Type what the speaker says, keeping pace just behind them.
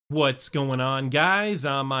What's going on, guys?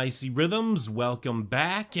 I'm IcyRhythms. Welcome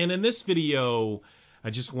back. And in this video, I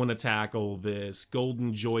just want to tackle this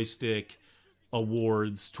Golden Joystick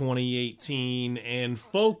Awards 2018 and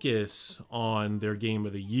focus on their Game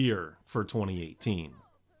of the Year for 2018.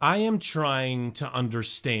 I am trying to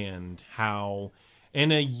understand how,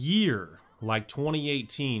 in a year like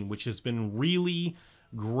 2018, which has been really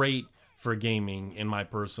great for gaming, in my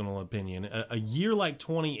personal opinion, a year like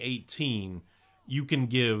 2018, you can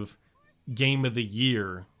give Game of the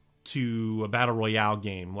Year to a Battle Royale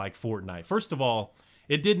game like Fortnite. First of all,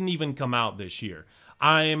 it didn't even come out this year.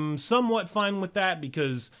 I'm somewhat fine with that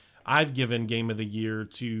because I've given Game of the Year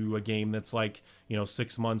to a game that's like,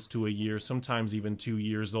 6 months to a year, sometimes even 2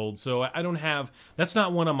 years old. So I don't have, that's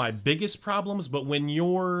not one of my biggest problems, but when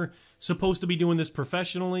you're supposed to be doing this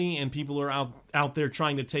professionally and people are out there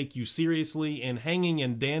trying to take you seriously and hanging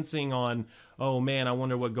and dancing on, oh man, I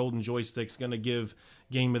wonder what Golden Joystick's going to give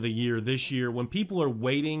Game of the Year this year. When people are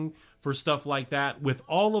waiting for stuff like that with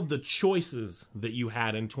all of the choices that you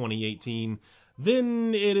had in 2018,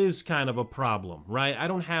 then it is kind of a problem, right? I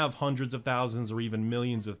don't have hundreds of thousands or even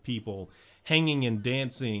millions of people hanging and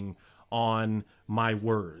dancing on my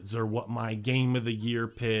words or what my Game of the Year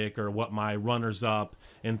pick or what my runners-up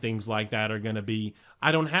and things like that are going to be.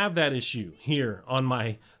 I don't have that issue here on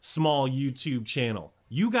my small YouTube channel.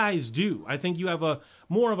 You guys do. I think you have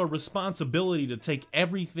more of a responsibility to take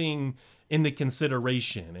everything into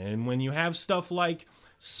consideration. And when you have stuff like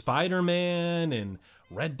Spider-Man and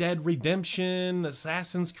Red Dead Redemption,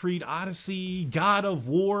 Assassin's Creed Odyssey, God of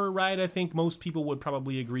War, right? I think most people would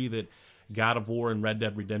probably agree that God of War and Red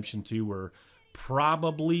Dead Redemption 2 were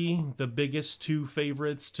probably the biggest two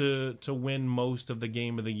favorites to win most of the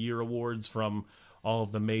Game of the Year awards from all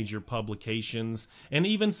of the major publications. And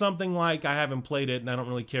even something like, I haven't played it and I don't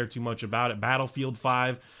really care too much about it, Battlefield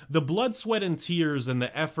 5, the blood, sweat, and tears and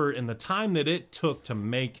the effort and the time that it took to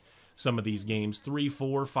make some of these games, 3,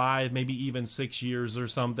 4, 5, maybe even 6 years or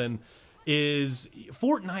something, is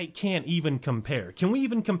Fortnite can't even compare. Can we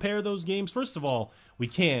even compare those games? First of all, we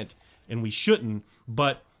can't and we shouldn't,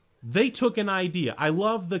 but they took an idea. I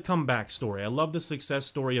love the comeback story. I love the success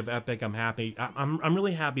story of Epic. I'm happy. I'm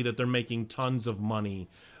really happy that they're making tons of money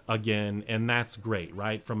again, and that's great,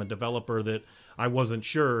 right? From a developer that I wasn't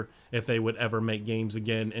sure if they would ever make games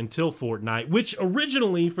again until Fortnite, which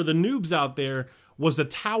originally, for the noobs out there, was a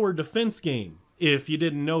tower defense game, if you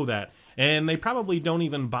didn't know that. And they probably don't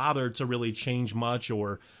even bother to really change much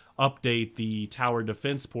or update the tower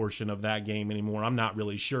defense portion of that game anymore. I'm not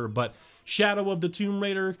really sure, but Shadow of the Tomb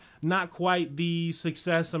Raider, not quite the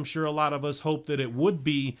success I'm sure a lot of us hoped that it would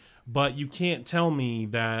be, but you can't tell me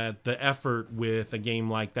that the effort with a game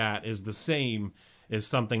like that is the same as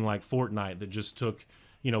something like Fortnite that just took,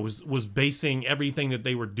 was basing everything that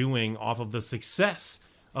they were doing off of the success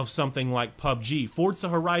of something like PUBG. Forza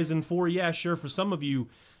Horizon 4, yeah, sure, for some of you,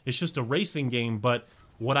 it's just a racing game, but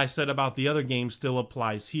what I said about the other games still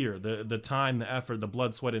applies here. The time, the effort, the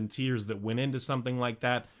blood, sweat, and tears that went into something like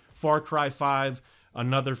that. Far Cry 5,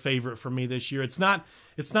 another favorite for me this year. It's not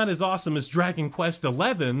as awesome as Dragon Quest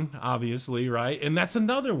 11, obviously, right? And that's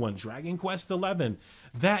another one, Dragon Quest 11.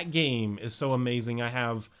 That game is so amazing. I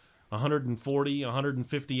have 140,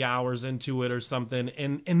 150 hours into it or something.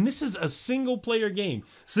 And this is a single player game.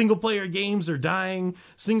 Single player games are dying.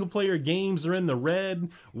 Single player games are in the red.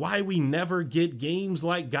 Why we never get games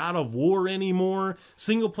like God of War anymore.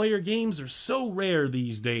 Single player games are so rare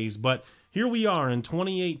these days, but here we are in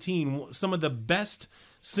 2018, some of the best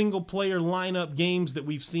single player lineup games that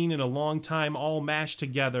we've seen in a long time, all mashed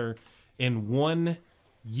together in 1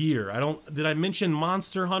 year. Did I mention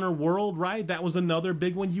Monster Hunter World, right? That was another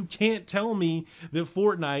big one. You can't tell me that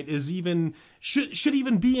Fortnite is should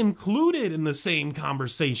even be included in the same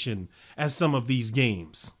conversation as some of these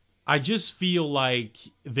games. I just feel like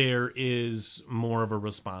there is more of a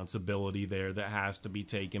responsibility there that has to be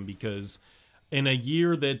taken, because in a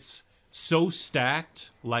year that's so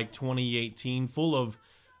stacked like 2018, full of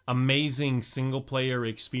amazing single player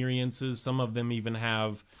experiences, some of them even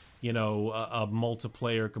have a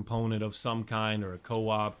multiplayer component of some kind or a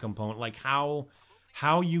co-op component. Like how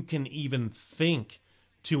you can even think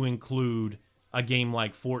to include a game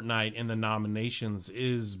like Fortnite in the nominations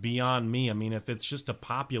is beyond me. I mean, if it's just a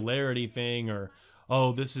popularity thing or,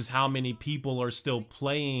 oh, this is how many people are still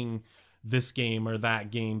playing this game or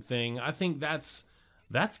that game thing, I think that's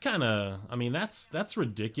kind of, that's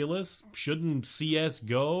ridiculous. Shouldn't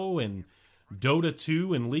CSGO and Dota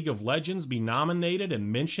 2 and League of Legends be nominated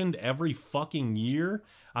and mentioned every fucking year?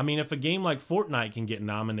 I mean, if a game like Fortnite can get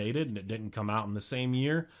nominated and it didn't come out in the same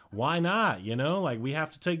year, why not? Like, we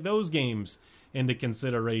have to take those games into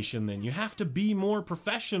consideration, then you have to be more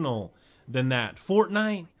professional than that.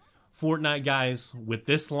 Fortnite, guys, with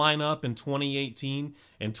this lineup in 2018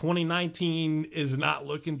 and 2019 is not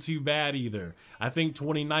looking too bad either. I think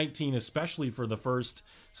 2019, especially for the first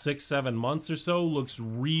 6-7 months or so, looks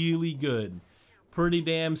really good. Pretty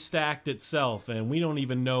damn stacked itself, and we don't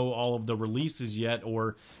even know all of the releases yet,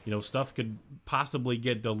 or, you know, stuff could possibly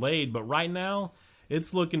get delayed, but right now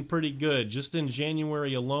it's looking pretty good. Just in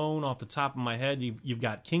January alone, off the top of my head, you've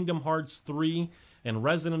got Kingdom Hearts 3 and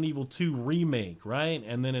Resident Evil 2 Remake, right?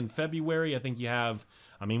 And then in February, I think you have,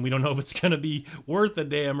 I mean, we don't know if it's going to be worth a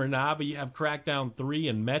damn or not, but you have Crackdown 3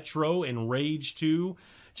 and Metro and Rage 2.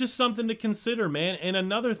 Just something to consider, man. And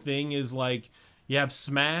another thing is, like, you have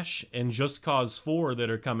Smash and Just Cause 4 that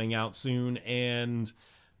are coming out soon, and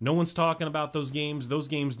no one's talking about those games. Those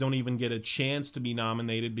games don't even get a chance to be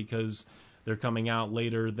nominated because they're coming out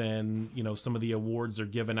later than, you know, some of the awards are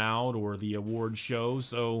given out or the award show.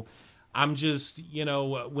 So I'm just, you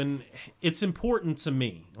know, when it's important to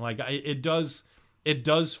me, like, it does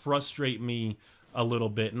frustrate me a little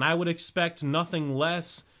bit, and I would expect nothing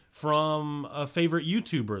less from a favorite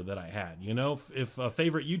YouTuber that I had. You know, if a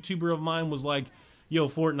favorite YouTuber of mine was like, yo,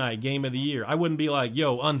 Fortnite Game of the Year, I wouldn't be like,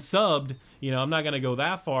 yo, unsubbed. You know, I'm not going to go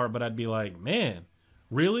that far, but I'd be like, man,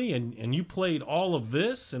 really? And you played all of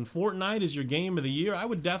this and Fortnite is your Game of the Year? I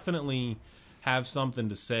would definitely have something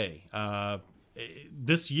to say.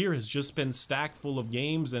 This year has just been stacked full of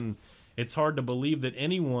games, and it's hard to believe that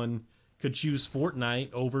anyone could choose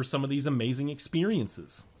Fortnite over some of these amazing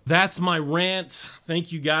experiences. That's my rant.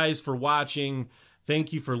 Thank you guys for watching.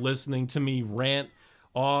 Thank you for listening to me rant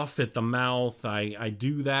off at the mouth. I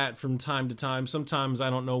do that from time to time. Sometimes I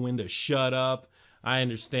don't know when to shut up. I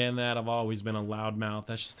understand that. I've always been a loudmouth.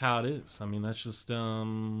 That's just how it is. I mean, that's just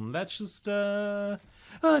how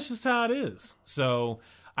it is. So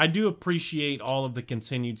I do appreciate all of the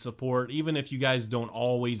continued support, even if you guys don't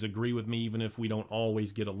always agree with me, even if we don't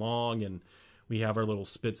always get along, and we have our little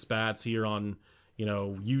spit spats here on, you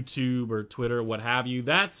know, YouTube or Twitter, what have you.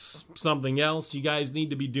 That's something else you guys need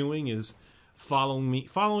to be doing, is following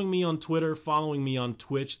me on Twitter, following me on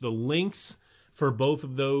Twitch. The links for both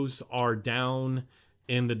of those are down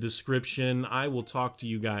in the description. I will talk to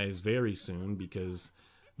you guys very soon, because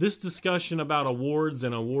this discussion about awards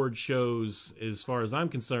and award shows, as far as I'm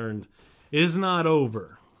concerned, is not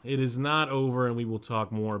over. It is not over, and we will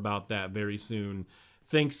talk more about that very soon.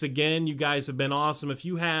 Thanks again. You guys have been awesome. If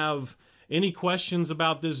you have any questions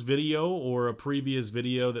about this video or a previous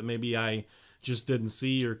video that maybe I just didn't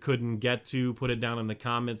see or couldn't get to, put it down in the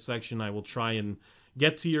comments section. I will try and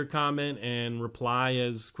get to your comment and reply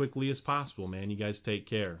as quickly as possible, man. You guys take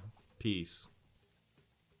care. Peace.